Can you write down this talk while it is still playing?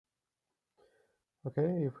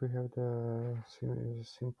Okay, if we have the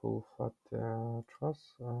simple flat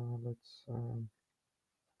truss,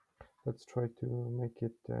 let's try to make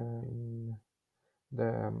it in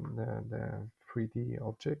the 3D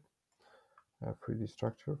object, 3D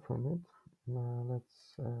structure from it.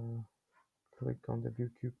 Let's click on the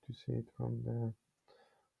view cube to see it from the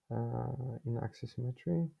in axis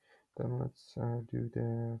symmetry. Then let's do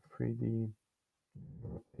the 3D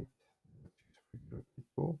rotate. Let's choose 3D rotate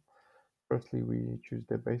tool. Firstly, we choose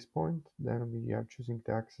the base point, then we are choosing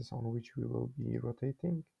the axis on which we will be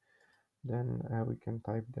rotating. Then we can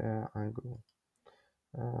type the angle.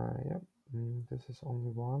 Yeah, this is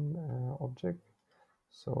only one object,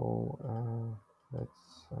 so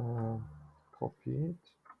let's copy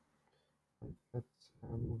it. Let's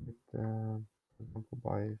move it, for example,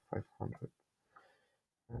 by 500,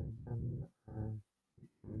 and then we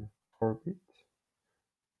can orbit,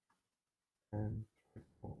 and we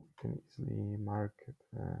can easily mark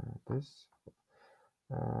this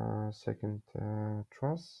second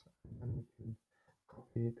truss, and we can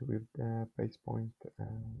copy it with the base point,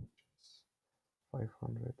 which is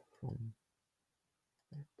 500 from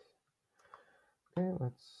it. Okay,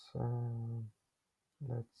 let's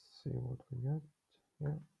see what we got.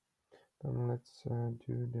 Yeah, then let's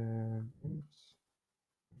do the beams,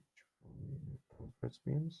 which will be transverse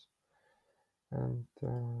beams, and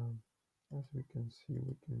as we can see,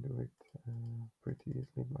 we can do it pretty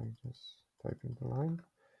easily by just typing the line.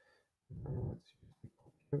 And let's use the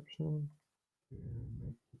copy option to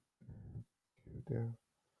make it to the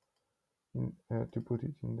to put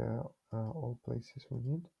it in the all places we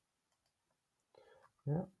need.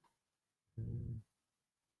 Yeah.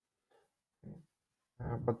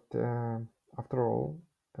 But after all,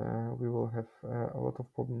 we will have a lot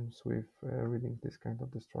of problems with reading this kind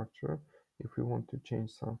of the structure if we want to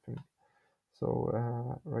change something. So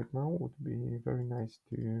right now would be very nice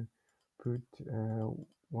to put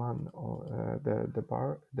one or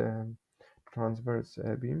the transverse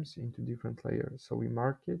beams into different layers. So we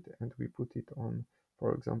mark it and we put it on,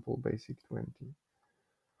 for example, basic 20.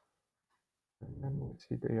 And then we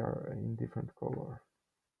see they are in different color.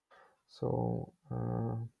 So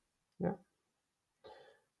yeah,